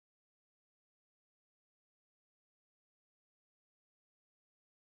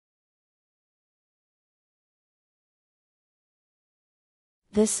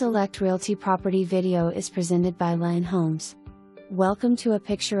This Select Realty property video is presented by Lane Homes. Welcome to a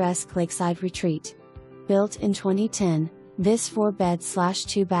picturesque lakeside retreat. Built in 2010, this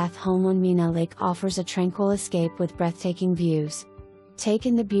 4-bed/2-bath home on Mena Lake offers a tranquil escape with breathtaking views. Take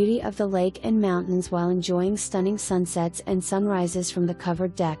in the beauty of the lake and mountains while enjoying stunning sunsets and sunrises from the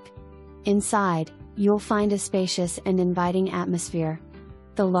covered deck. Inside, you'll find a spacious and inviting atmosphere.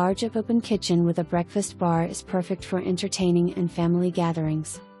 The large open kitchen with a breakfast bar is perfect for entertaining and family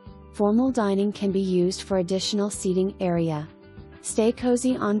gatherings. Formal dining can be used for additional seating area. Stay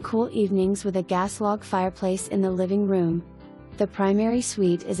cozy on cool evenings with a gas log fireplace in the living room. The primary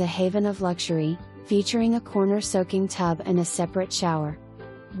suite is a haven of luxury, featuring a corner soaking tub and a separate shower.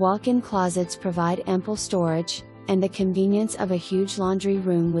 Walk-in closets provide ample storage, and the convenience of a huge laundry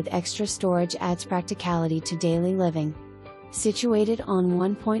room with extra storage adds practicality to daily living. Situated on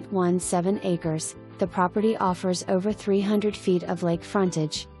 1.17 acres, the property offers over 300 feet of lake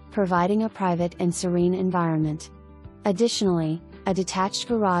frontage, providing a private and serene environment. Additionally, a detached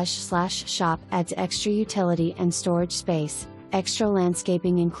garage/shop adds extra utility and storage space. Extra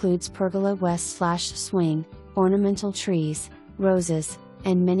landscaping includes pergola west/swing, ornamental trees, roses,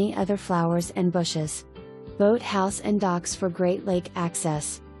 and many other flowers and bushes. Boathouse and docks for Great Lake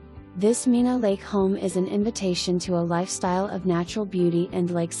access. This Mena Lake home is an invitation to a lifestyle of natural beauty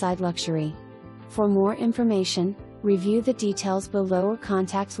and lakeside luxury. For more information, review the details below or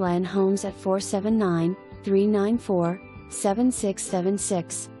contact Lane Homes at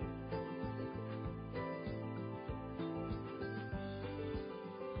 479-394-7676.